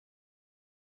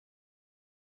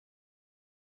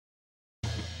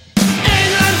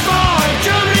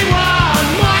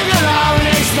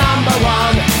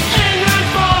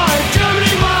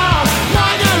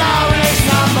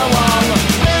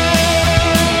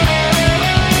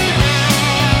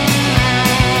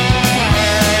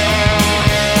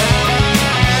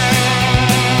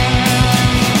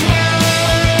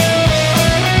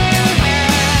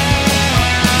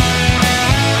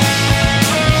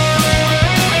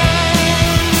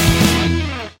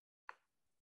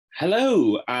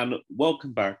Hello and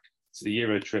welcome back to the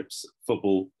Eurotrips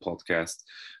Football Podcast.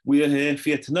 We are here for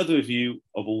yet another review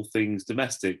of all things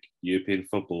domestic European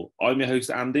football. I'm your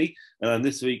host Andy, and I'm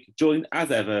this week joined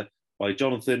as ever by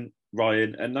Jonathan,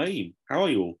 Ryan, and Nayim. How are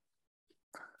you all?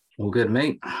 All good,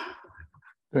 mate.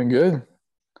 Doing good.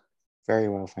 Very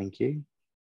well, thank you.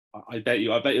 I bet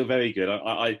you're very good.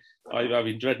 I've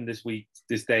been dreading this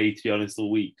day, to be honest,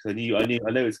 all week. I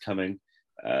know it's coming.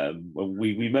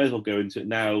 We may as well go into it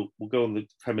now. We'll go on the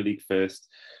Premier League first.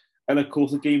 And of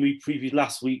course, the game we previewed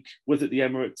last week was at the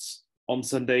Emirates on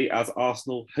Sunday as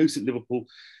Arsenal hosted Liverpool.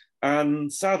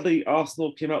 And sadly,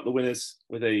 Arsenal came out the winners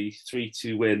with a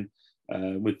 3-2 win,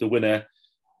 with the winner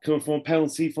coming from a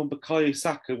penalty from Bukayo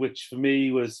Saka, which for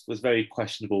me was very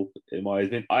questionable in my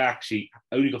opinion. I actually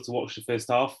only got to watch the first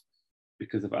half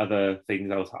because of other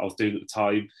things I was doing at the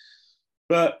time.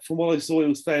 But from what I saw, it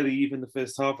was fairly even the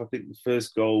first half. I think the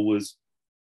first goal was,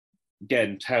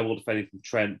 again, terrible defending from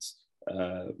Trent.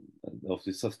 And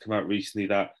obviously, stuff's come out recently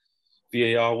that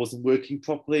VAR wasn't working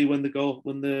properly when the goal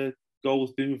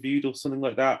was being reviewed or something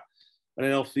like that. And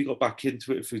then obviously got back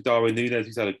into it through Darwin Núñez,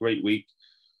 who's had a great week.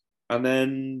 And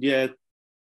then,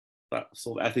 that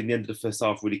sort of, I think the end of the first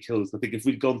half really killed us. I think if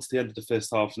we'd gone to the end of the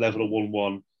first half level of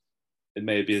 1-1, it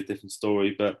may be a different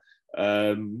story. But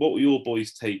what were your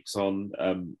boys' takes on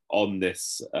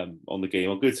this, on the game?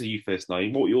 I'll go to you first,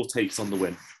 Nayim. What were your takes on the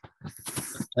win?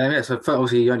 So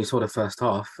obviously you only saw the first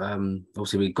half.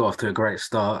 Obviously we got off to a great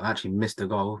start. I actually missed the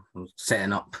goal,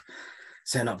 setting up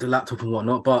the laptop and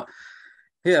whatnot. But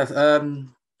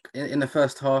in the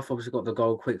first half, obviously got the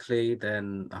goal quickly.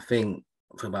 Then I think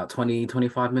for about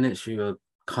 20-25 minutes, you were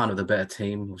kind of the better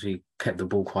team. Obviously kept the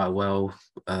ball quite well.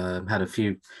 Had a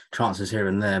few chances here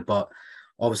and there, but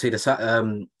obviously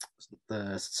the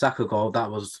Saka goal, that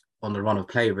was on the run of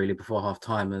play really before half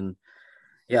time. And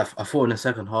I thought in the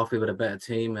second half we were the better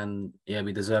team, and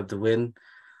we deserved the win.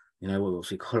 You know,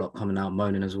 obviously Klopp coming out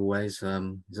moaning as always.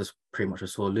 He's just pretty much a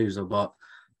sore loser. But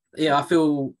I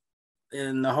feel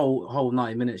in the whole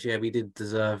 90 minutes, we did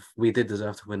deserve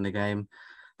to win the game.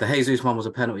 The Jesus one was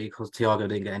a penalty because Thiago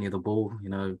didn't get any of the ball. You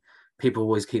know, people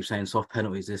always keep saying soft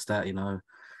penalties, this, that, you know.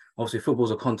 Obviously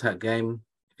football's a contact game.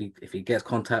 If he gets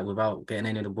contact without getting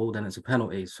any of the ball, then it's a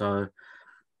penalty. So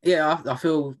I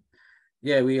feel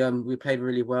we played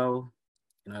really well.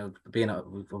 You know,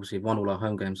 we've obviously won all our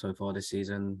home games so far this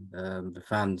season. The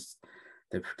fans,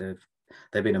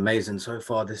 they've been amazing so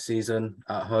far this season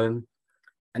at home.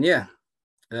 And it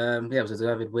was a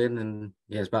deserved win. And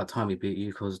it's about time we beat you,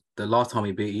 because the last time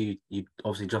we beat you, you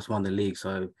obviously just won the league.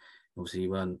 So obviously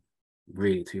you weren't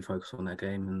really too focused on that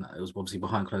game, and it was obviously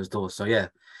behind closed doors. So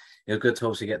it was good to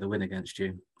obviously get the win against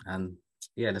you. And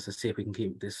let's just see if we can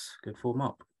keep this good form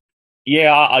up.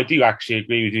 Yeah, I do actually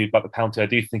agree with you about the penalty. I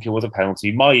do think it was a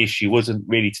penalty. My issue wasn't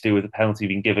really to do with the penalty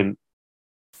being given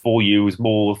for you. It was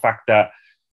more the fact that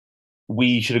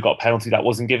we should have got a penalty that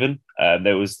wasn't given.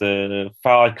 There was the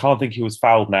foul. I can't think who was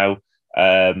fouled now,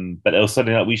 but there was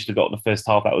something that we should have got in the first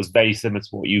half that was very similar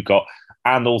to what you got.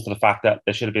 And also the fact that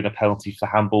there should have been a penalty for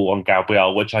handball on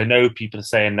Gabriel, which I know people are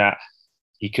saying that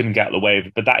he couldn't get out of the way of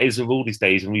it, but that is the rule these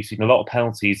days. And we've seen a lot of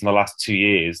penalties in the last 2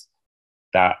 years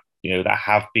that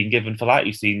have been given for that.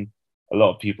 You've seen a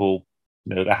lot of people,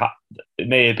 it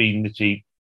may have been literally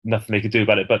nothing they could do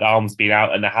about it, but the arms being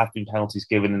out, and there have been penalties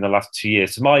given in the last 2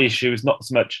 years. So my issue is not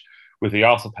so much with the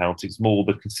Arsenal penalty, it's more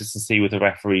the consistency with the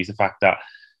referees, the fact that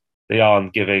they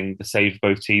aren't giving the save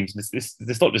for both teams. It's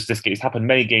not just this game, it's happened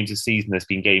many games this season. There's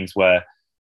been games where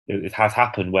it has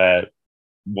happened where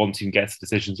one team gets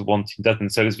decisions and one team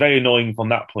doesn't. So it's very annoying from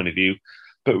that point of view.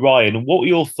 But Ryan, what were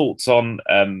your thoughts on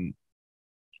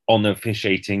the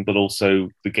officiating, but also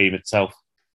the game itself?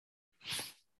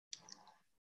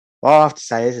 Well, I have to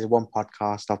say, this is one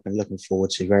podcast I've been looking forward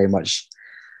to very much.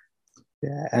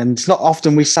 Yeah, and it's not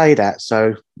often we say that.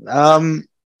 So, I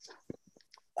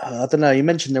don't know. You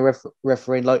mentioned the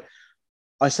refereeing. Like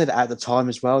I said at the time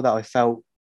as well, that I felt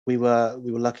we were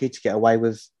lucky to get away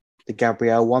with the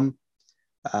Gabriel one.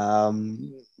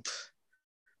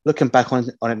 Looking back on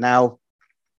it now,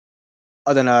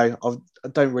 I don't know. I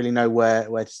don't really know where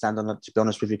to stand on that, to be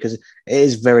honest with you, because it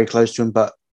is very close to him.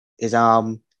 But his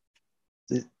arm,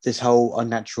 this whole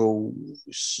unnatural,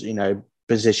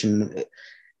 position.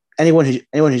 Anyone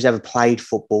who's ever played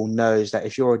football knows that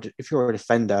if you're a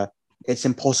defender, it's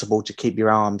impossible to keep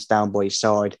your arms down by your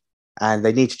side, and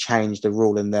they need to change the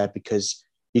rule in there because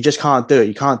you just can't do it.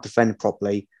 You can't defend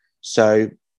properly. So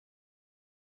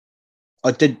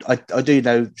I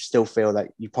still feel that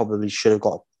you probably should have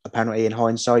got a penalty in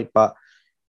hindsight, but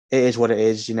it is what it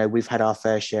is. We've had our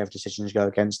fair share of decisions go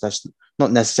against us,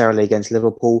 not necessarily against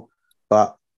Liverpool,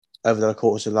 but over the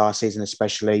course of last season,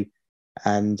 especially.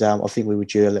 And I think we were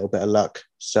due a little bit of luck.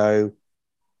 So,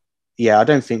 yeah, I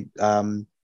don't think the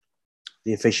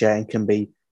officiating can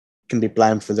be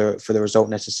blamed for the result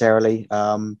necessarily.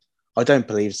 I don't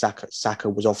believe Saka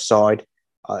was offside.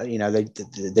 They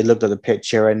looked at the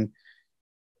picture, and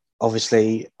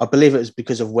obviously, I believe it was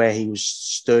because of where he was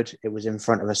stood. It was in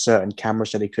front of a certain camera,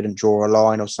 so they couldn't draw a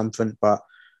line or something. But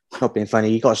not being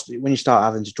funny, when you start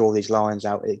having to draw these lines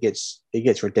out, it gets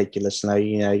ridiculous.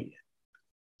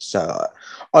 So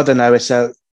I don't know. It's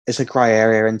a grey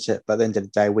area, isn't it? But at the end of the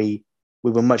day, we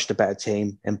were much the better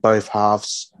team in both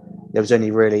halves. There was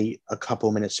only really a couple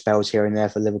of minute spells here and there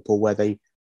for Liverpool where they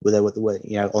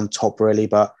were on top really.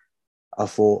 But I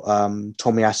thought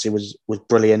Tomiyasu was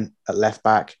brilliant at left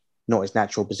back, not his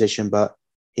natural position, but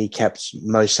he kept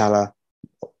Mo Salah,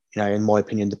 in my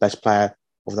opinion, the best player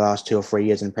of the last 2 or 3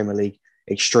 years in the Premier League,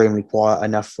 extremely quiet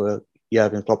enough for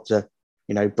Jurgen Klopp to,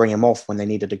 bring him off when they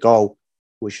needed a goal,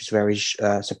 which was very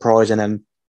surprising. And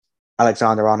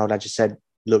Alexander-Arnold, as you said,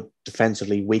 looked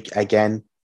defensively weak again.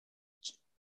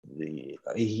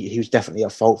 He was definitely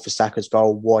at fault for Saka's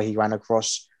goal, why he ran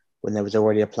across when there was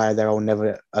already a player there. I'll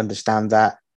never understand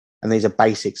that. And these are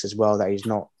basics as well that he's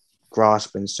not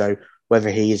grasping. So whether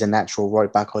he is a natural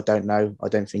right back, I don't know. I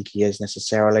don't think he is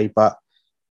necessarily. But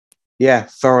yeah,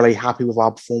 thoroughly happy with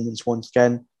our performance once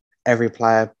again. Every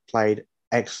player played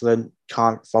excellent.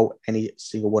 Can't fault any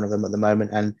single one of them at the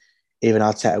moment. And even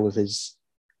Arteta with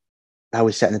how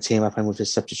he's setting the team up and with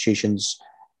his substitutions,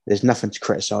 there's nothing to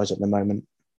criticise at the moment.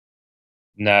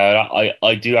 No,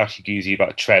 I do actually agree with you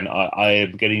about Trent. I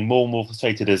am getting more and more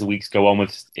frustrated as the weeks go on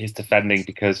with his defending,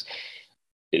 because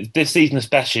this season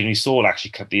especially, and we saw actually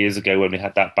a couple of years ago when we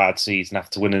had that bad season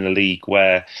after winning the league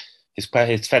where his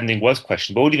defending was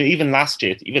questionable. Even last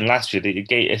year,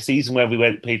 a season where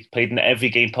we played in every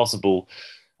game possible,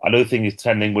 I don't think his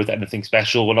defending was anything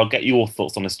special. And I'll get your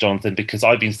thoughts on this, Jonathan, because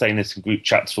I've been saying this in group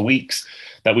chats for weeks,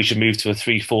 that we should move to a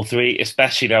 3-4-3,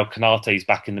 especially now Konate's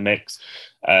back in the mix.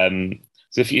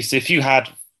 So if you had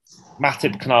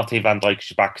Matip, Konate, Van Dijk as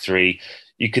your back three,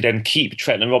 you could then keep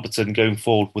Trent and Robertson going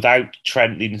forward without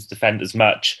Trent needing to defend as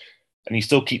much, and you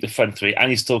still keep the front three,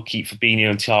 and you still keep Fabinho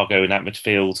and Thiago in that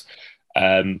midfield.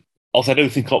 Also, I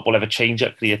don't think Klopp will ever change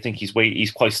it. I think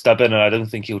he's quite stubborn, and I don't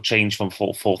think he'll change from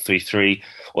 4-4-3-3.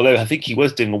 Although I think he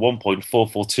was doing a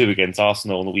 1.4-4-2 against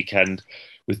Arsenal on the weekend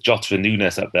with Jota and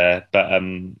Nunes up there. But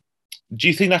do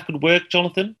you think that could work,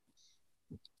 Jonathan?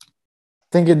 I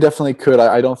think it definitely could.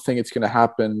 I don't think it's going to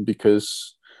happen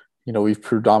because, we've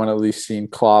predominantly seen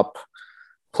Klopp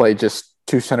play just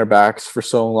 2 center backs for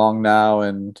so long now.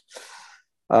 And,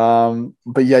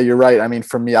 but yeah, you're right. I mean,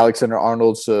 for me,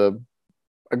 Alexander-Arnold's a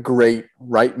great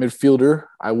right midfielder.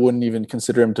 I wouldn't even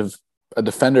consider him a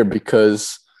defender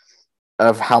because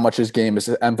of how much his game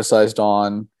is emphasized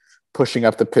on pushing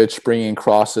up the pitch, bringing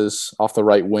crosses off the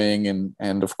right wing,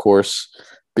 and of course,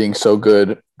 being so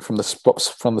good from the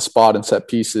spot and set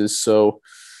pieces. So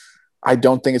I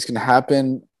don't think it's going to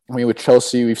happen. I mean, with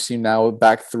Chelsea, we've seen now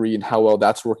back three and how well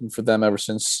that's working for them ever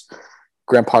since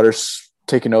Graham Potter's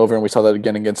taken over. And we saw that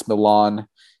again against Milan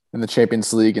in the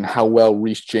Champions League and how well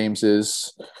Reece James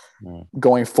is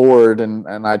going forward.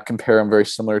 And I'd compare him very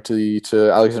similar to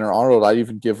Alexander-Arnold. I'd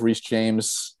even give Reece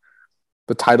James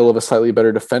the title of a slightly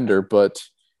better defender, but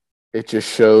it just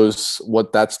shows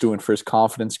what that's doing for his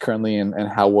confidence currently and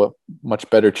how much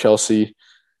better Chelsea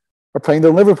are playing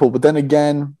than Liverpool. But then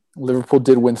again, Liverpool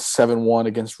did win 7-1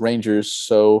 against Rangers.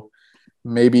 So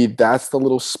maybe that's the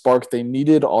little spark they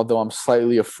needed, although I'm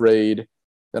slightly afraid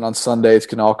that on Sunday it's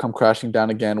going to all come crashing down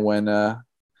again when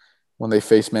they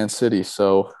face Man City.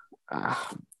 So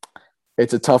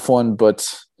it's a tough one,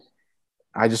 but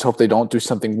I just hope they don't do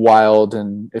something wild.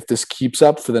 And if this keeps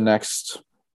up for the next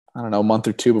month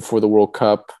or two before the World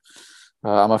Cup,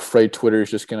 I'm afraid Twitter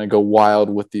is just going to go wild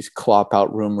with these Klopp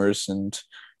out rumors, and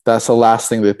that's the last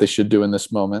thing that they should do in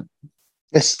this moment.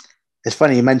 It's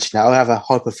funny you mentioned that. I have a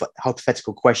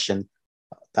hypothetical question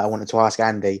that I wanted to ask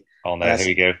Andy. Oh no, here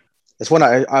we go. It's one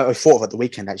I thought of at the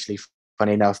weekend, actually,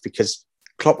 funny enough, because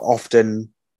Klopp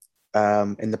often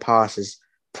in the past has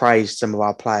praised some of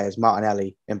our players,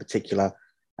 Martinelli in particular,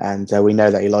 and we know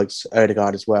that he likes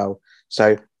Odegaard as well.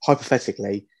 So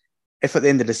hypothetically, if at the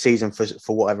end of the season,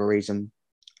 for whatever reason,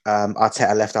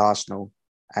 Arteta left Arsenal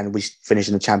and we finished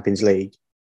in the Champions League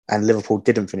and Liverpool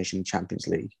didn't finish in the Champions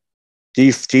League, do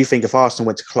you think if Arsenal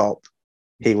went to Klopp,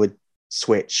 he would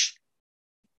switch?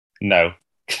 No.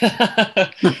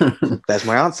 There's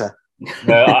my answer.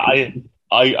 No,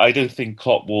 I don't think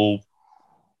Klopp will.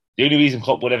 The only reason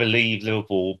Klopp would ever leave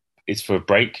Liverpool is for a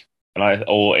break.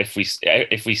 or if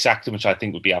we sacked him, which I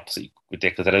think would be absolutely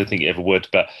ridiculous. I don't think he ever would,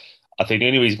 but I think the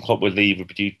only reason Klopp would leave would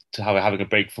be due to having a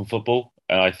break from football.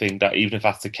 And I think that even if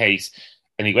that's the case,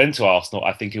 and he went to Arsenal,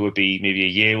 I think it would be maybe a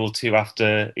year or two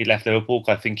after he left Liverpool.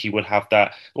 I think he would have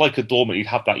that, like a Dortmund, he'd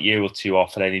have that year or two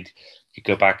off, and then he'd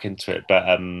go back into it. But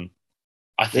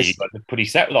I think you guys are pretty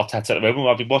set with Arteta at the moment.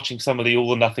 I've been watching some of the All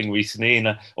or Nothing recently, and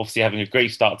obviously having a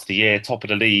great start to the year, top of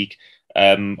the league.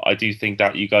 I do think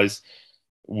that you guys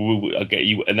will get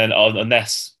you, and then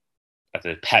unless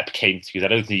Pep came to you, I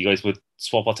don't think you guys would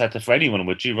swap Arteta for anyone,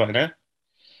 would you, right now?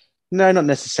 No, not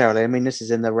necessarily. I mean, this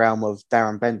is in the realm of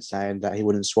Darren Bent saying that he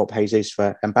wouldn't swap Jesus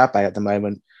for Mbappe at the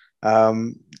moment.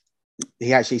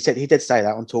 He actually said he did say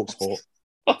that on TalkSport.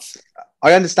 What?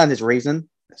 I understand his reason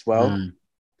as well,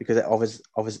 because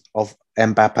of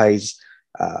Mbappe's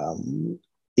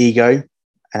ego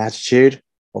and attitude.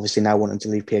 Obviously, now wanting to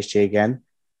leave PSG again.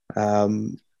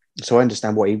 So I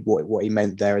understand what he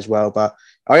meant there as well. But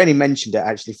I only mentioned it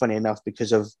actually, funny enough,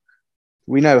 because of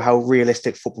we know how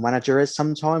realistic Football Manager is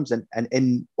sometimes, and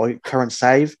in my current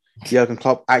save, Jurgen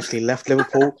Klopp actually left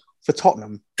Liverpool for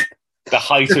Tottenham. The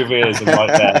height of realism right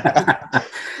there.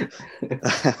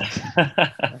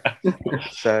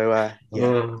 So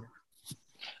yeah.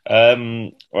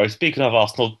 Right, speaking of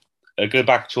Arsenal, go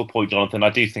back to your point, Jonathan.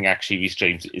 I do think actually Reece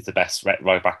James is the best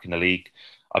right back in the league.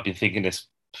 I've been thinking this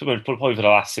probably for the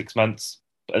last 6 months,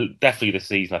 but definitely this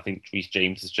season. I think Reece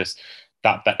James is just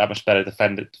that much better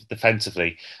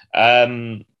defensively.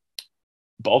 But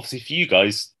obviously for you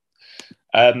guys,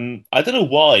 I don't know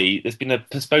why there's been a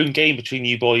postponed game between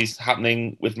you boys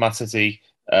happening with Man City.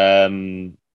 I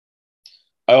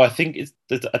think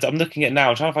I'm looking at it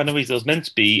now. I'm trying to find the reason. It was meant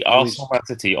to be Arsenal Man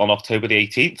City on October the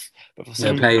 18th, but for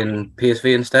some playing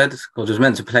PSV instead, because it was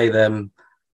meant to play them.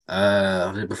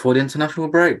 Was it before the international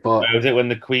break? But was it when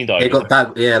the Queen died? It got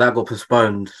that. Yeah, that got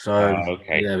postponed. So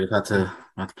okay. Yeah, we've had to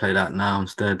play that now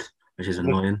instead, which is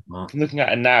annoying. But looking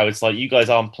at it now, it's like you guys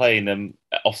aren't playing them.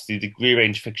 Obviously, the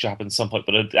rearranged fixture happens at some point,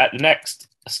 but at the next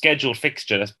scheduled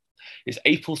fixture is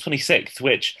April 26th,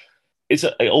 which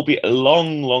it'll be a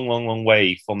long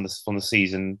way from the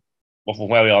season, or from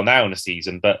where we are now in the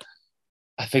season. But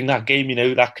I think that game,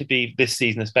 that could be this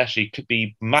season especially, could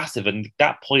be massive, and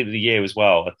that point of the year as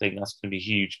well. I think that's going to be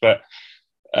huge. But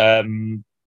again,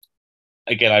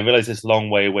 I realise it's a long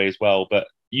way away as well. But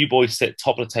you boys sit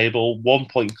top of the table, 1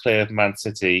 point clear of Man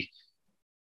City.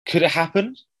 Could it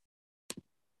happen?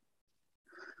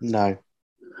 No.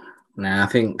 Nah, I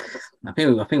think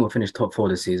we'll finish top 4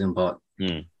 this season, but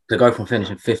to go from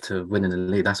finishing 5th to winning the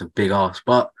league, that's a big ask.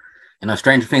 But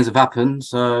stranger things have happened,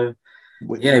 so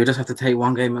yeah, we just have to take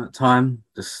one game at a time,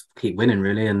 just keep winning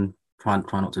really, and try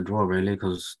not to draw really,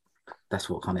 because that's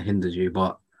what kind of hinders you.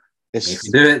 But if you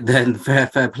do it, then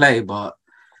fair play. But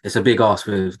it's a big ask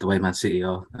with the way Man City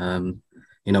are.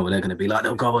 You know what they're going to be like.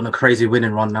 They'll go on a crazy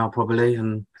winning run now probably,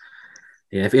 and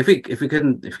yeah, if we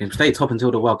can stay top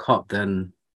until the World Cup,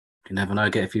 then you never know,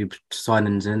 get a few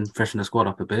signings in, freshen the squad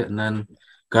up a bit, and then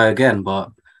go again.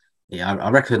 But yeah, I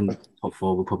reckon top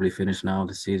 4 will probably finish now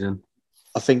this season.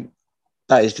 I think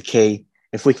that is the key.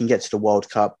 If we can get to the World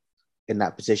Cup in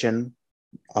that position,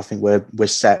 I think we're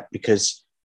set, because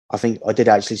I think I did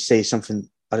actually see something,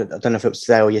 I don't know if it was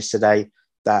today or yesterday,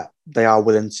 that they are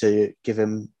willing to give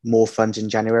him more funds in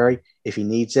January if he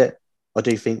needs it. I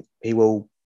do think he will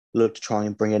look to try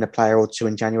and bring in a player or two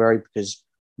in January, because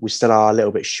we still are a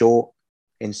little bit short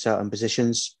in certain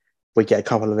positions. We get a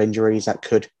couple of injuries that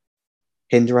could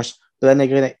hinder us. But then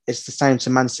again, it's the same to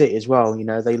Man City as well.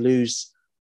 They lose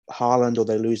Haaland or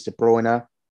they lose De Bruyne.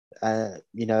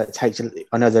 It takes.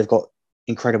 I know they've got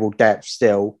incredible depth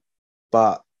still,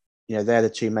 but they're the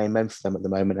two main men for them at the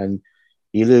moment. And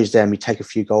you lose them, you take a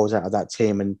few goals out of that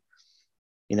team, and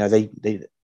they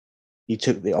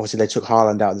took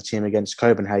Haaland out of the team against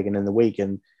Copenhagen in the week,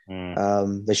 and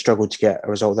they struggled to get a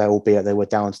result there, albeit they were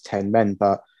down to 10 men.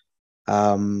 But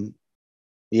I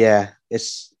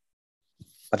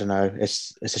don't know.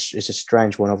 It's a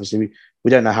strange one. Obviously, we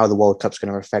don't know how the World Cup's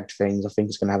going to affect things. I think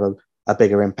it's going to have a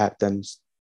bigger impact than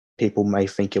people may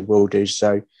think it will do.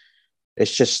 So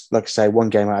it's just, like I say, one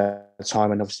game at a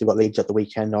time. And obviously, we've got Leeds at the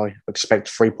weekend. I expect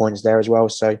 3 points there as well.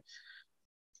 So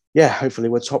yeah, hopefully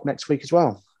we're top next week as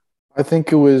well. I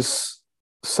think it was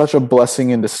such a blessing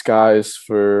in disguise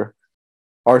for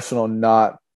Arsenal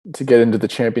not to get into the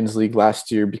Champions League last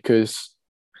year, because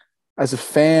as a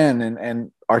fan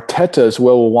and Arteta as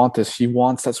well will want this. He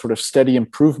wants that sort of steady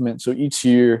improvement. So each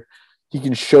year he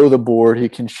can show the board, he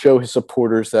can show his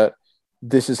supporters that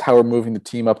this is how we're moving the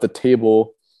team up the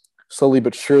table slowly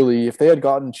but surely. If they had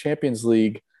gotten Champions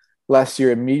League last year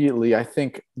immediately, I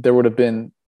think there would have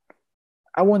been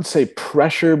I wouldn't say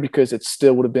pressure, because it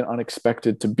still would have been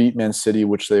unexpected to beat Man City,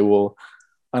 which they will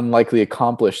unlikely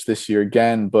accomplish this year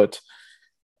again. But,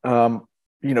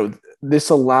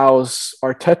 this allows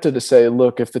Arteta to say,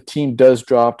 look, if the team does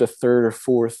drop to third or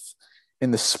fourth in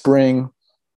the spring,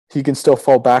 he can still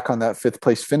fall back on that fifth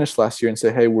place finish last year and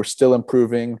say, hey, we're still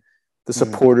improving. The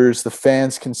supporters, the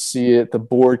fans can see it. The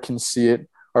board can see it.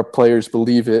 Our players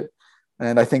believe it.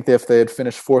 And I think that if they had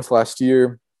finished fourth last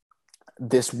year,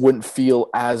 this wouldn't feel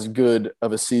as good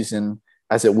of a season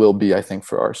as it will be, I think,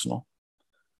 for Arsenal.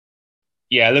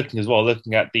 Yeah, looking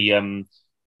at the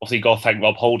obviously you got to thank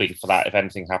Rob Holding for that if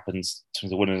anything happens in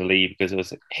terms of winning the league, because it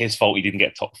was his fault he didn't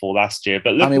get top four last year.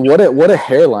 But what a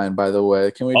hairline, by the way.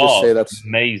 Can we just say that's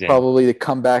amazing? Probably the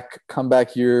comeback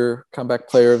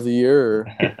player of the year,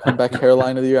 or comeback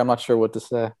hairline of the year. I'm not sure what to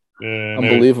say.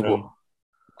 Unbelievable.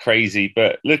 Crazy.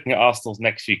 But looking at Arsenal's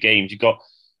next few games, you've got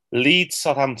Leeds,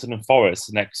 Southampton and Forest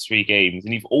the next 3 games,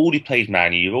 and you've already played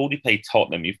Man U, you've already played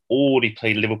Tottenham, you've already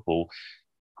played Liverpool,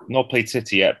 not played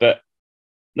City yet. But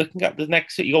looking at the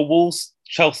next, you got Wolves,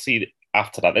 Chelsea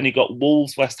after that. Then you got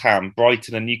Wolves, West Ham,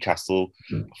 Brighton and Newcastle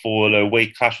before the away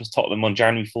clash with Tottenham on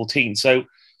January 14th. So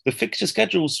the fixture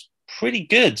schedule's pretty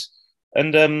good.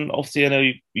 And obviously I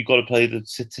know you've got to play the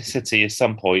City at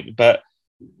some point, but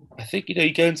I think,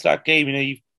 you go into that game,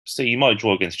 you might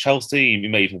draw against Chelsea, you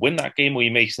may even win that game, or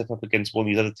you may step up against one of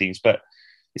these other teams. But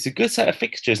it's a good set of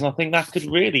fixtures, and I think that could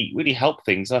really, really help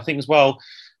things. And I think as well,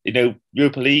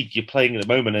 Europa League, you're playing at the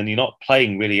moment, and you're not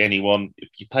playing really anyone.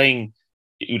 You're playing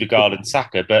Odegaard and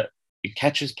Saka, but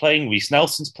Ketcher's playing, Reece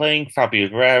Nelson's playing, Fabio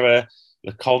Vieira,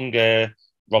 Lokonga,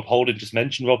 Rob Holding, just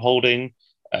mentioned Rob Holding,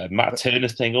 Matt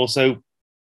Turner's playing also.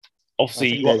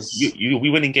 Obviously, you'll be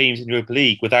winning games in Europa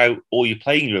League you're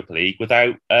playing Europa League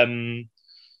without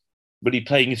really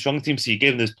playing your strong team. So you're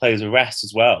giving those players a rest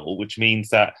as well, which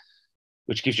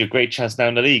gives you a great chance now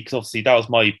in the league. Because obviously that was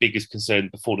my biggest concern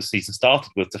before the season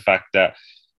started, was the fact that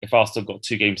if Arsenal got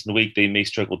 2 games in the week, they may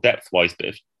struggle depth-wise.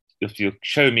 But if you're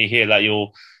showing me here that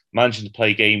you're managing to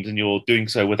play games and you're doing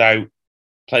so without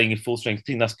playing a full-strength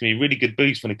team, that's going to be a really good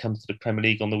boost when it comes to the Premier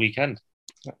League on the weekend.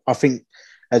 I think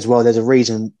as well, there's a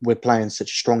reason we're playing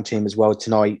such a strong team as well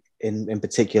tonight in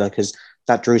particular, because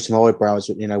that drew some eyebrows,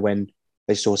 when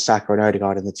they saw Saka and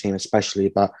Odegaard in the team especially.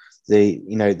 But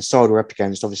the side we're up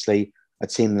against, obviously a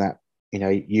team that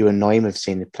you and Nayim have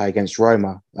seen play against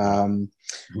Roma.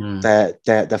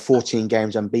 They're 14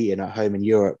 games unbeaten at home in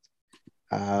Europe,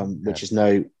 which is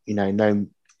no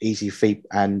easy feat,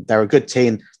 and they're a good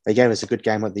team. They gave us a good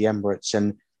game at the Emirates,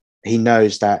 and he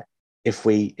knows that if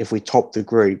we top the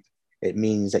group, it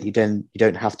means that you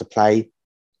don't have to play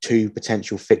 2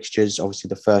 potential fixtures, obviously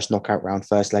the first knockout round,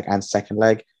 first leg and second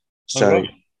leg. So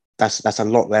that's a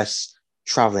lot less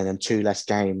traveling and 2 less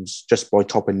games just by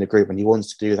topping the group. And he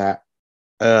wants to do that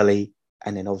early,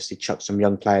 and then obviously chuck some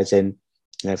young players in,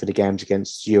 for the games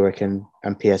against Zurich and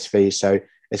PSV. So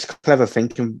it's clever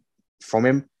thinking from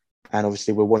him. And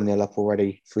obviously we're 1-0 up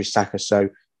already through Saka. So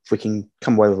if we can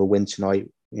come away with a win tonight,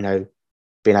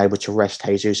 being able to rest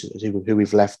Jesus, who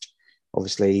we've left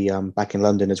obviously back in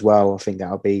London as well, I think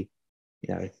that'll be,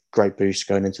 great boost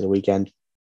going into the weekend.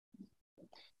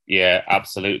 Yeah,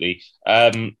 absolutely.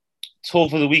 Tour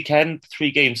for the weekend,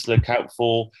 3 games to look out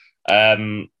for.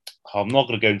 I'm not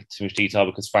going to go into too much detail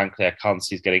because, frankly, I can't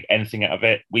see us getting anything out of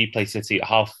it. We play City at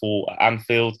 4:30 at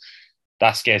Anfield.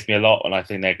 That scares me a lot, and I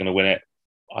think they're going to win it.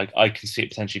 I can see it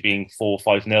potentially being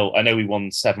 4-5-0. I know we won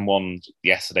 7-1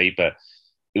 yesterday, but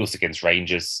it was against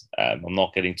Rangers. I'm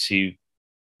not getting too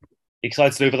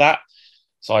excited over that.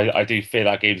 So I do fear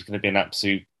that game is going to be an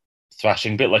absolute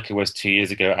thrashing, a bit like it was 2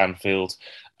 years ago at Anfield.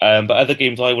 But other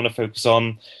games I want to focus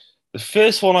on. The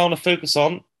first one I want to focus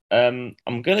on, I'm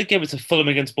going to give it to Fulham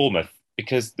against Bournemouth,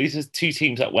 because these are 2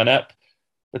 teams that went up.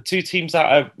 The 2 teams that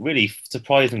are really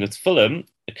surprising, because Fulham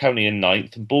are currently in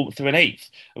 9th and Bournemouth are in 8th.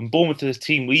 And Bournemouth is a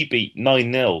team we beat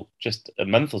 9-0 just a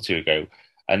month or 2 ago.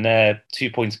 And they're 2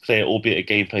 points clear, albeit a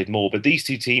game played more. But these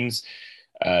 2 teams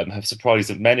have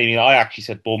surprised many. I mean, I actually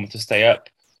said Bournemouth to stay up,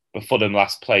 but Fulham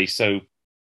last place. So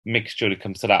mixture when it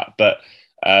comes to that. But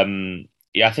I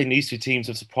think these 2 teams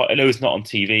have surprised. I know it's not on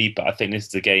TV, but I think this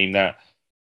is a game that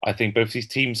I think both these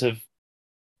teams have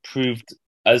proved,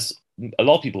 as a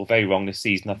lot of people are very wrong this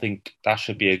season. I think that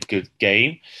should be a good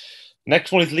game.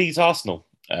 Next one is Leeds Arsenal.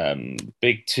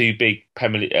 Two big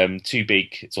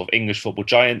sort of English football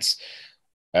giants.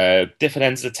 Different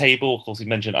ends of the table. Of course, we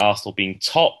mentioned Arsenal being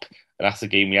top, and that's a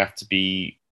game we have to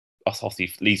be.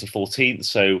 Obviously, Leeds are 14th,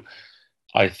 so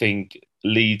I think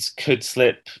Leeds could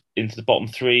slip into the bottom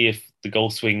 3 if the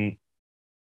goal swing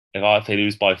if they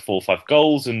lose by 4 or 5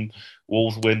 goals and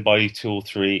Wolves win by 2 or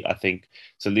 3, I think.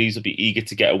 So Leeds will be eager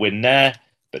to get a win there.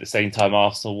 But at the same time,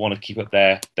 Arsenal want to keep up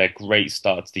their great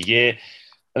start to the year.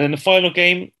 And then the final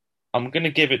game, I'm going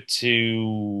to give it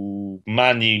to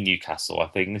Man U Newcastle. I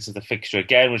think this is the fixture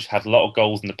again, which had a lot of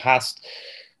goals in the past.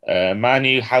 Man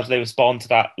U, how do they respond to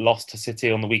that loss to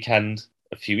City on the weekend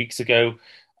a few weeks ago?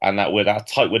 And that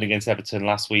tight win against Everton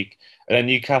last week. And then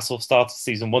Newcastle started the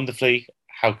season wonderfully.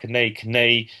 How can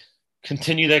they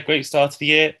continue their great start to the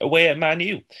year away at Man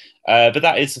U? But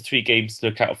that is the 3 games to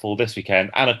look out for this weekend.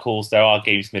 And of course, there are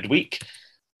games midweek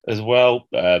as well.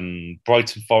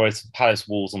 Brighton Forest and Palace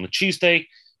Wolves on the Tuesday.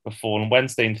 Before on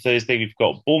Wednesday and Thursday, we've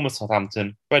got Bournemouth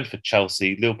Southampton, Brentford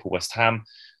Chelsea, Liverpool West Ham,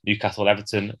 Newcastle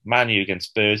Everton, Man U against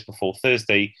Spurs. Before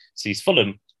Thursday sees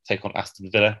Fulham take on Aston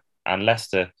Villa and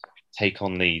Leicester take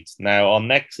on Leeds. Now, our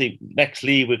next league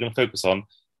we're going to focus on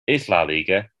is La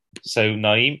Liga. So,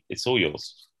 Nayim, it's all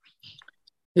yours.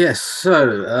 Yes,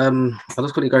 so I'll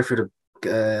just quickly go through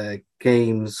the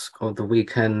games of the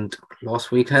weekend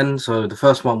last weekend. So the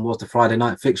first one was the Friday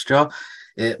night fixture.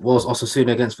 It was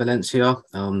Osasuna against Valencia.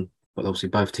 But obviously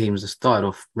both teams have started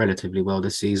off relatively well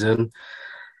this season.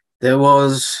 There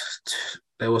was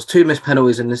 2 missed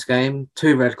penalties in this game,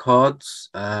 2 red cards,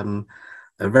 a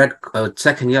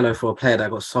second yellow for a player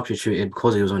that got substituted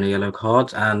because he was on a yellow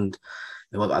card. And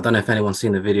I don't know if anyone's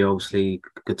seen the video. Obviously,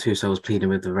 Gattuso was pleading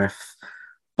with the ref,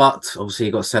 but obviously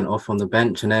he got sent off on the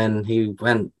bench, and then he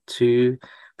went to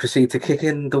proceed to kick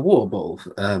in the water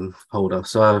bottle holder.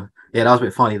 So yeah, that was a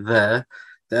bit funny there.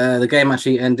 The game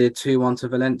actually ended 2-1 to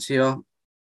Valencia.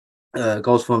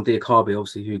 Goals from Diakabi,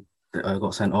 obviously, who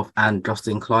got sent off, and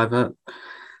Justin Kluivert.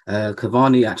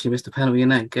 Cavani actually missed a penalty in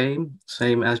that game,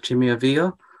 same as Chimia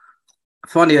Villa.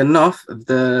 Funny enough,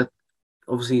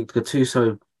 obviously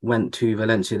Gattuso went to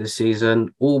Valencia this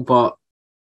season, all but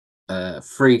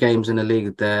 3 games in the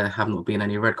league there have not been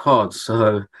any red cards.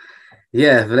 So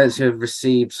yeah, Valencia have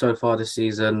received so far this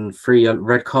season 3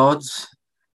 red cards,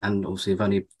 and obviously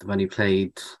they've only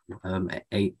played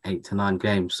 8 to 9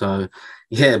 games. So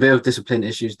yeah, a bit of discipline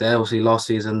issues there. Obviously last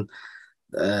season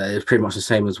it was pretty much the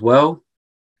same as well.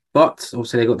 But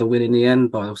obviously they got the win in the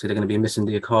end, but obviously they're going to be missing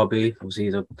Diakabi. Obviously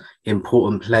he's an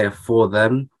important player for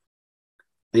them.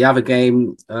 The other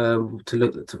game to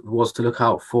look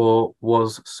out for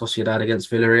was Sociedad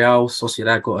against Villarreal.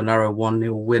 Sociedad got a narrow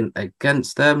 1-0 win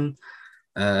against them.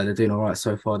 They're doing all right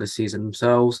so far this season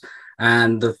themselves.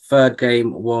 And the third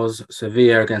game was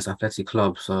Sevilla against Athletic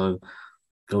Club. So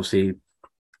obviously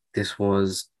this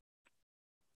was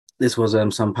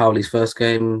Sampaoli's first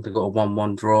game. They got a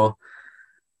 1-1 draw.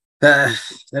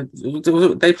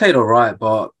 They played all right,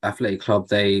 but Athletic Club,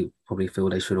 they probably feel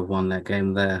they should have won that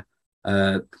game there.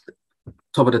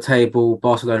 Top of the table,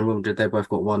 Barcelona and Real Madrid, they both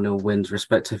got 1-0 wins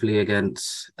respectively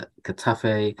against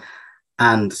Getafe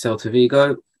and Celta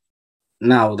Vigo.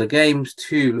 Now, the games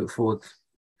to look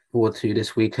forward to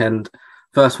this weekend.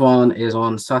 First one is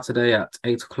on Saturday at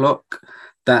 8 o'clock.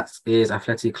 That is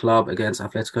Athletic Club against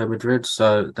Atletico Madrid.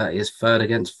 So that is 3rd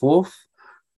against 4th.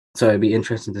 So it'd be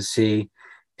interesting to see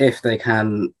if they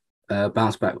can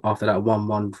bounce back after that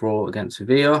 1-1 draw against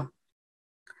Sevilla.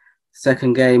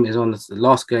 Second game is on the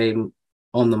last game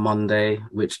on the Monday,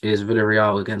 which is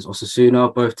Villarreal against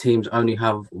Osasuna. Both teams only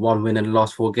have 1 win in the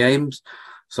last 4 games.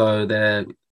 So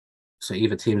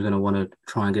either team's going to want to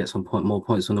try and get some more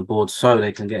points on the board so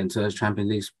they can get into those Champions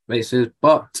League spaces.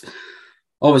 But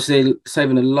obviously,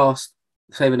 saving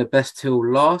the best till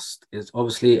last is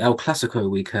obviously El Clasico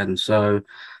weekend. So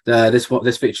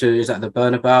this fixture is at the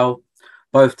Bernabeu.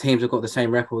 Both teams have got the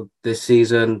same record this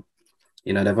season.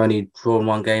 You know, they've only drawn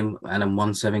 1 game and then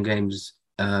won 7 games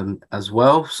as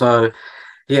well. So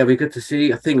yeah, it'll be good to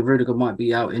see. I think Rudiger might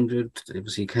be out injured.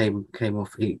 Obviously, came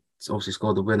off. He obviously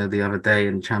scored the winner the other day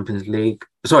in Champions League.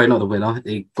 Sorry, not the winner.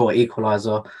 He got an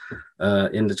equalizer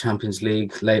in the Champions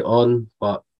League late on,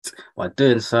 but by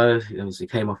doing so, he obviously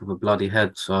came off with a bloody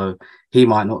head, so he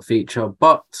might not feature.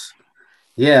 But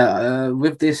yeah,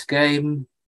 with this game,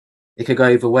 it could go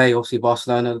either way. Obviously,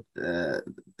 Barcelona,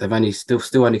 they've only still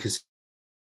only conceded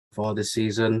far this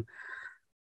season.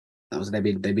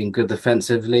 They've been good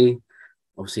defensively.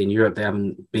 Obviously, in Europe, they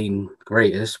haven't been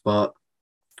greatest, but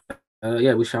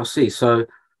yeah, we shall see. So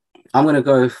I'm going to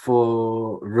go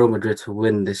for Real Madrid to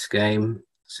win this game,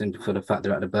 simply for the fact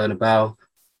they're at the Bernabeu.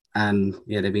 And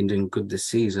yeah, they've been doing good this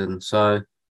season. So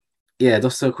yeah,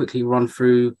 just to quickly run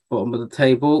through bottom of the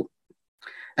table.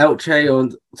 Elche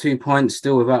on 2 points,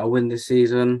 still without a win this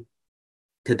season.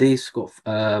 Cadiz got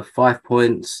 5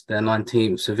 points. They're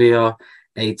 19th. Sevilla,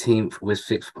 18th with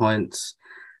 6 points.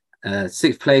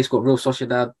 6th place got Real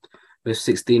Sociedad with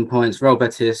 16 points. Real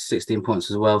Betis, 16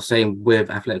 points as well. Same with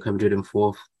Atletico Madrid in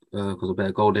fourth because of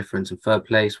better goal difference. In third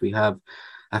place, we have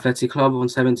Athletic Club on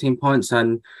 17 points.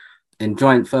 And in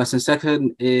joint first and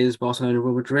second is Barcelona and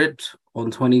Real Madrid on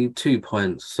 22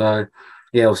 points. So,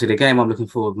 yeah, obviously the game I'm looking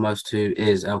forward most to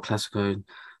is El Clasico.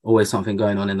 Always something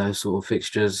going on in those sort of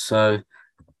fixtures. So,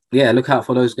 yeah, look out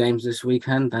for those games this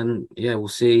weekend. And, yeah, we'll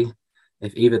see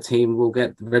if either team will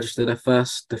get registered their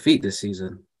first defeat this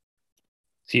season.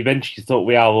 So you mentioned you thought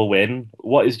Real will win.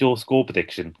 What is your score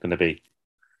prediction going to be?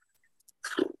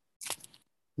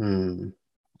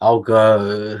 I'll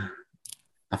go.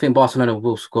 I think Barcelona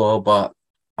will score, but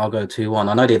I'll go 2-1.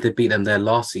 I know they did beat them there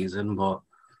last season, but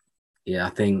yeah, I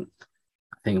think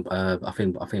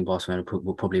Barcelona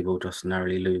will probably just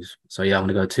narrowly lose. So yeah, I'm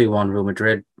gonna go 2-1 Real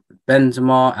Madrid.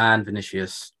 Benzema and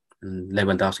Vinicius and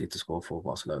Lewandowski to score for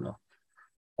Barcelona.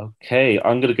 Okay,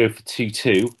 I'm going to go for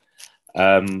 2-2.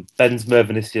 Benzema,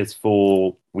 Vinicius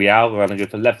for Real, and I'm going to go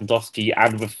for Lewandowski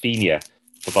and Rafinha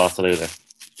for Barcelona.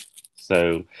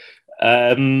 So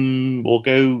we'll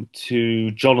go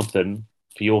to Jonathan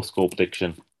for your score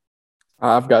prediction.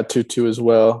 I've got 2-2 as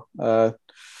well.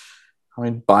 Bayern,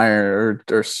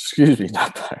 or excuse me,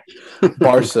 not Bayern.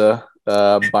 Barca.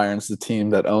 Bayern's the team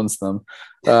that owns them.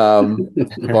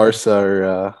 Barca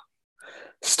are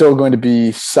still going to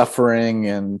be suffering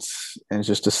and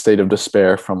just a state of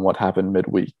despair from what happened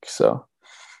midweek. So,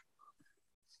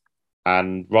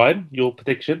 and Ryan, your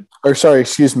prediction? Or sorry,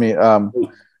 excuse me.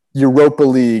 Europa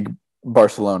League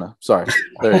Barcelona. Sorry,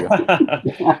 there you go.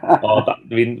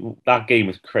 That game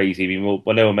was crazy. We'll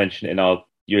never mention it in our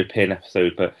European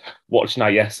episode, but watching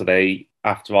that yesterday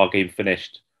after our game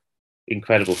finished,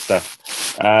 incredible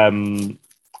stuff. And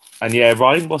yeah,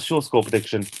 Ryan, what's your score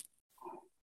prediction?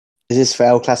 Is this for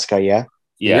El Clasico, yeah?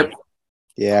 Yeah. Yep.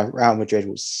 Yeah, Real Madrid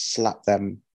will slap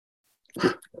them.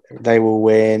 They will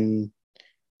win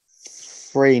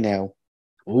 3-0.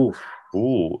 Ooh,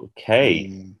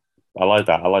 okay. I like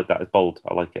that. It's bold.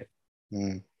 I like it.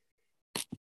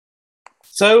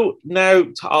 So now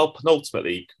to our penultimate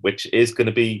league, which is going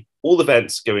to be all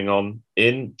events going on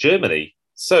in Germany.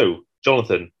 So,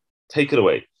 Jonathan, take it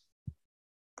away.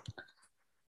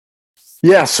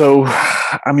 Yeah, so,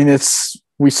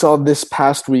 we saw this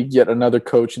past week yet another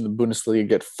coach in the Bundesliga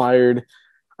get fired.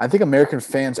 I think American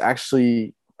fans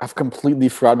actually have completely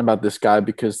forgotten about this guy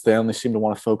because they only seem to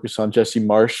want to focus on Jesse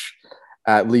Marsch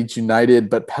at Leeds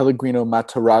United. But Pellegrino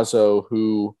Matarazzo,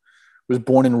 who was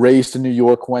born and raised in New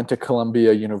York, went to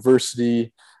Columbia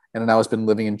University, and now has been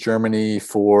living in Germany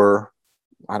for,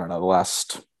 the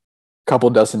last couple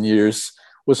dozen years,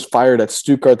 was fired at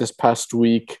Stuttgart this past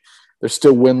week. They're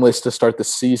still winless to start the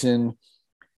season.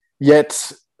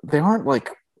 Yet they aren't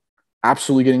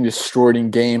absolutely getting destroyed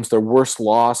in games. Their worst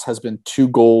loss has been 2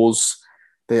 goals.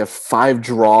 They have 5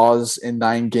 draws in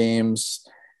 9 games,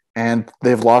 and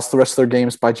they've lost the rest of their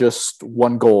games by just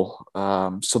 1 goal.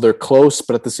 So they're close,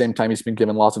 but at the same time, he's been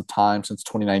given lots of time since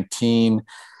 2019,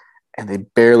 and they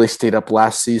barely stayed up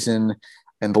last season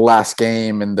in the last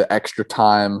game and the extra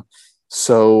time.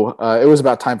 So it was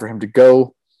about time for him to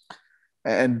go.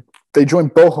 And they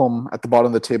joined Bochum at the bottom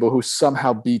of the table, who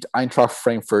somehow beat Eintracht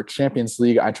Frankfurt, Champions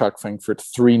League Eintracht Frankfurt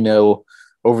 3-0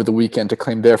 over the weekend to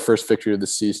claim their first victory of the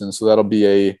season. So that'll be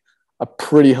a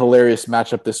pretty hilarious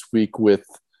matchup this week with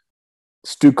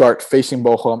Stuttgart facing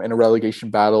Bochum in a relegation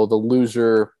battle. The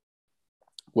loser,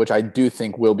 which I do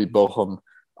think will be Bochum,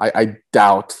 I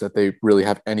doubt that they really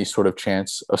have any sort of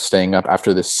chance of staying up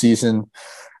after this season.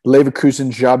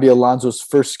 Leverkusen, Xabi Alonso's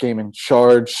first game in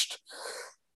charge,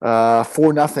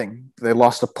 4-0. They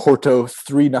lost to Porto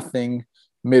 3-0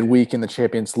 midweek in the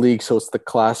Champions League. So it's the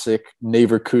classic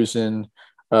Leverkusen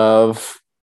of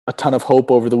a ton of hope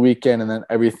over the weekend and then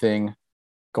everything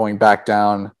going back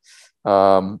down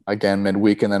again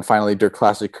midweek. And then finally, Der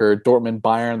Klassiker, Dortmund,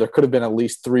 Bayern. There could have been at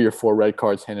least 3 or 4 red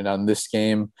cards handed out in this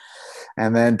game.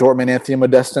 And then Dortmund, Anthony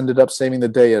Modeste ended up saving the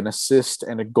day, an assist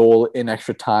and a goal in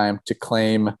extra time to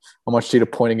claim a much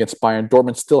needed point against Bayern.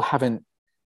 Dortmund still haven't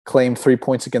claimed 3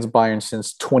 points against Bayern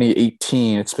since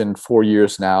 2018. It's been 4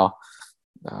 years now,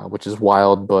 which is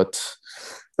wild. But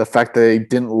the fact that they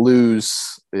didn't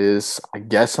lose is, I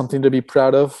guess, something to be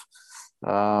proud of.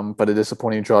 But a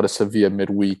disappointing draw to Sevilla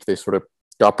midweek. They sort of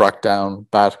got brought down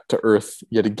back to earth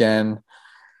yet again.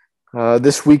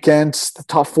 This weekend, the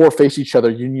top 4 face each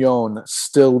other. Union,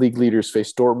 still league leaders,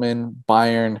 face Dortmund.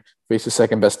 Bayern face the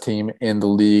second best team in the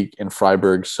league in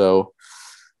Freiburg. So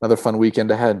another fun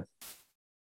weekend ahead.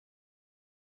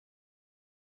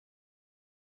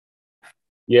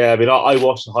 Yeah, I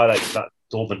watched the highlights of that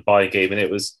Dortmund Bayern game, and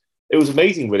it was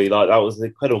amazing, really. That was an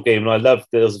incredible game, and I loved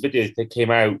there was a video that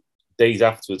came out days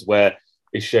afterwards where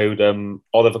it showed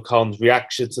Oliver Kahn's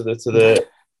reaction to the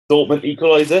Dortmund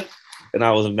equalizer, and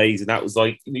that was amazing. That was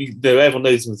like, everyone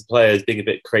knows him as a player as being a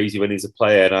bit crazy when he's a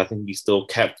player, and I think he still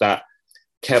kept that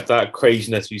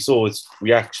craziness. You saw his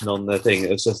reaction on the thing.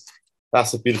 It was just,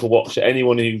 that's a beautiful watch.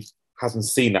 Anyone who hasn't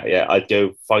seen that yet, I'd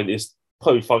go find it. It's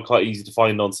probably quite easy to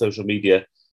find on social media.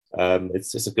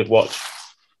 It's just a good watch.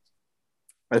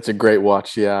 It's a great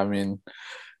watch. Yeah, I mean,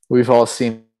 we've all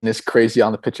seen this crazy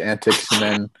on the pitch antics, and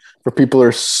then for people who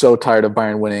are so tired of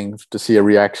Bayern winning, to see a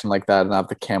reaction like that and have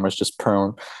the cameras just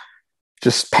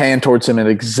pan towards him at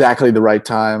exactly the right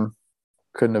time,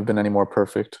 couldn't have been any more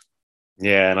perfect.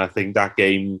 Yeah, and I think that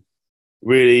game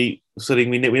really something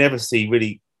we never see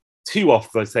really too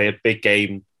often. I'd say a big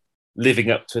game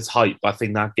living up to its hype. I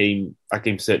think that game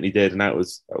certainly did, and that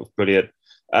was brilliant.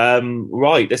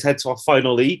 Right, let's head to our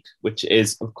final league, which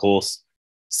is, of course,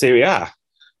 Serie A.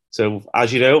 So,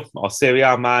 as you know, our Serie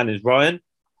A man is Ryan.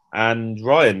 And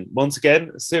Ryan, once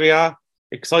again, Serie A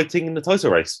exciting in the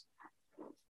title race.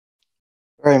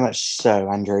 Very much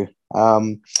so, Andrew.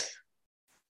 I'll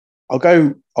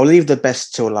leave the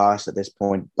best till last at this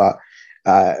point. But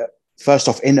first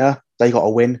off, Inter, they got a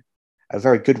win, a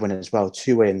very good win as well.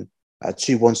 2-1,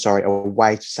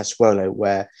 away to Sassuolo,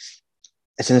 where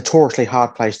it's a notoriously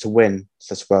hard place to win.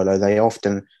 Sassuolo, they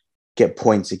often get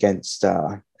points against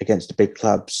the big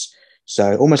clubs,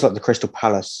 so almost like the Crystal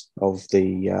Palace of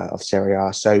Serie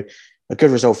A. So a good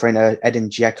result for Inter. Edin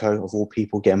Dzeko, of all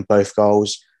people, getting both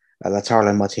goals.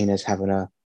 Lautaro Martinez having a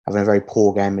very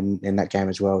poor game in that game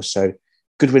as well. So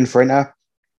good win for Inter.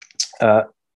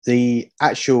 The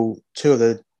actual two of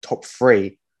the top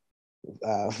three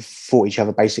fought each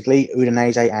other basically.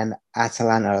 Udinese and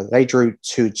Atalanta, they drew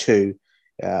 2-2.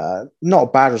 Not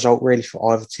a bad result really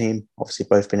for either team. Obviously,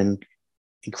 both been in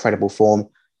incredible form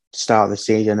to start the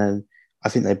season, and I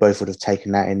think they both would have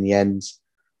taken that in the end.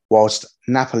 Whilst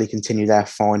Napoli continue their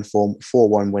fine form,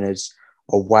 4-1 winners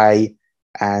away,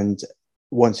 and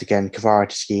once again,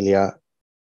 Kvaratskhelia,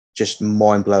 just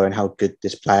mind-blowing how good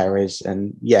this player is.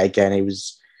 And yeah, again, he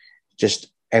was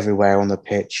just everywhere on the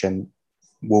pitch and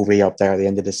will be up there at the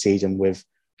end of the season with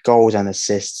goals and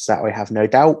assists, that we have no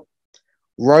doubt.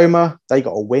 Roma, they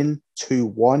got a win,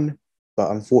 2-1,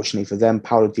 but unfortunately for them,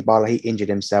 Paulo Dybala, he injured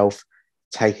himself,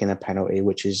 taking a penalty,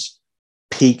 which is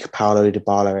peak Paulo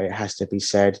Dybala, it has to be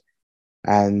said.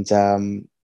 And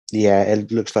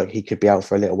it looks like he could be out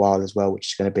for a little while as well, which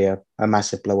is going to be a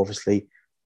massive blow, obviously,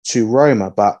 to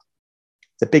Roma. But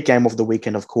the big game of the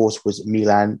weekend, of course, was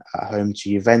Milan at home to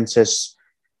Juventus,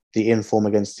 the in-form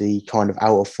against the kind of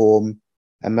out of form.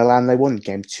 And Milan, they won the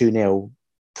game 2-0.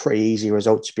 Pretty easy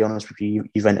result, to be honest with you.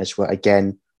 Juventus were,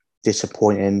 again,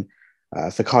 disappointing.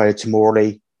 Fikayo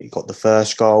Tomori, he got the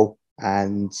first goal.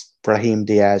 And Brahim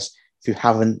Diaz, if you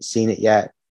haven't seen it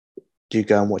yet, do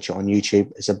go and watch it on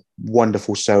YouTube. It's a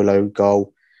wonderful solo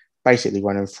goal, basically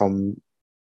running from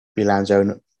Milan's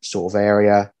own sort of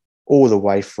area all the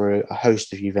way through a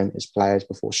host of Juventus players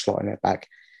before slotting it back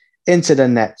into the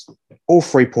net. All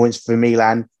 3 points for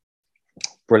Milan.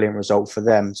 Brilliant result for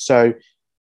them. So,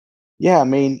 yeah, I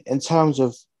mean, in terms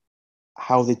of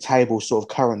how the table sort of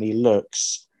currently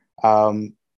looks,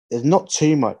 there's not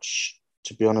too much,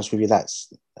 to be honest with you, that's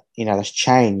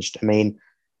changed. I mean,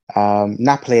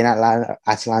 Napoli and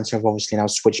Atalanta have obviously now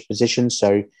switched positions,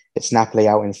 so it's Napoli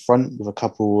out in front with a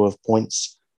couple of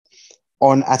points.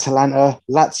 On Atalanta,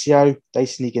 Lazio, they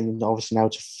sneak in obviously now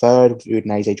to third, with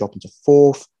Udinese dropping to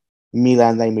fourth.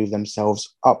 Milan, they move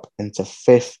themselves up into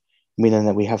fifth, meaning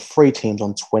that we have 3 teams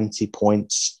on 20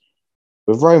 points,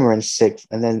 with Roma in sixth,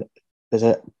 and then there's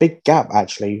a big gap,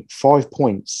 actually, 5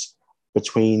 points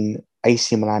between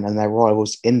AC Milan and their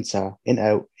rivals Inter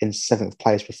in seventh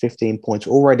place with 15 points,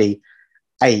 already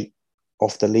 8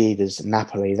 off the leaders,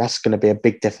 Napoli. That's going to be a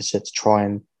big deficit to try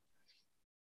and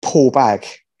pull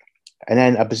back. And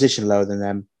then a position lower than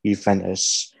them,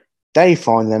 Juventus. They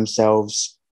find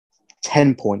themselves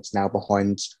 10 points now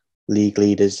behind league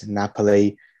leaders,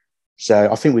 Napoli.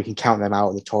 So I think we can count them out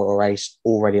of the title race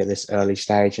already at this early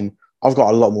stage. And I've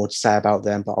got a lot more to say about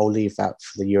them, but I'll leave that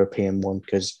for the European one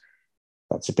because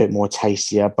that's a bit more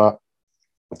tastier. But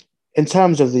in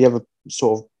terms of the other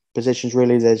sort of positions,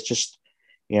 really, there's just,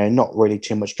 not really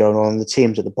too much going on. The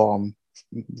teams at the bottom,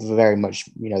 very much,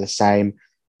 the same.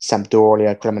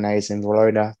 Sampdoria, Cremonese and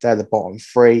Verona, they're the bottom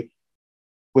 3.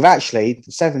 With actually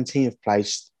the 17th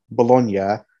place,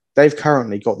 Bologna, they've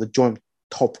currently got the joint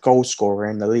top goal scorer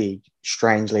in the league,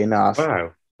 strangely enough.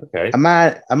 Wow, okay.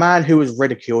 A man who was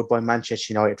ridiculed by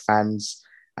Manchester United fans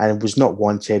and was not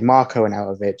wanted, Marko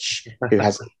Arnautovic, who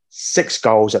has 6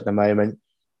 goals at the moment,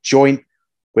 joint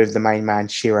with the main man,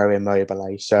 Ciro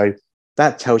Immobile. So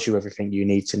that tells you everything you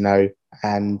need to know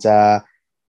And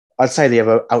I'd say the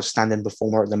other outstanding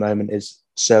performer at the moment is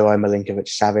Sir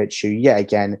Milinkovic-Savic, who yet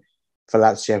again for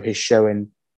Lazio is showing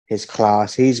his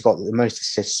class. He's got the most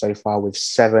assists so far with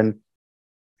 7.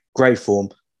 Great form.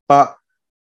 But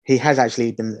he has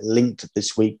actually been linked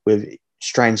this week with,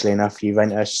 strangely enough,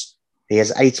 Juventus. He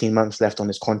has 18 months left on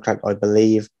his contract, I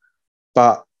believe.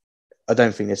 But I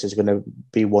don't think this is going to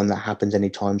be one that happens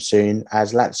anytime soon,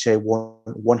 as Lazio won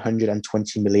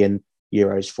 120 million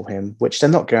euros for him, which they're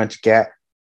not going to get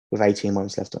with 18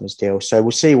 months left on his deal. So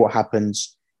we'll see what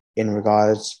happens in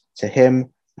regards to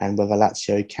him and whether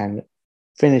Lazio can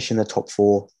finish in the top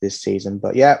 4 this season.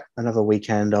 But yeah, another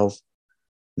weekend of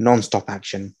non-stop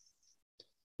action.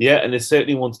 Yeah, and there's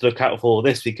certainly one to look out for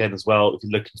this weekend as well if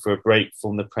you're looking for a break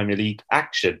from the Premier League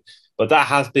action. But that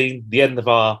has been the end of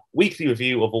our weekly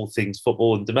review of all things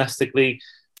football and domestically.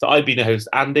 So I've been your host,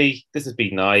 Andy. This has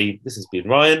been Nayim. This has been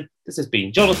Ryan. This has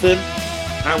been Jonathan.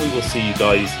 And we will see you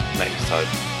guys next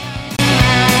time.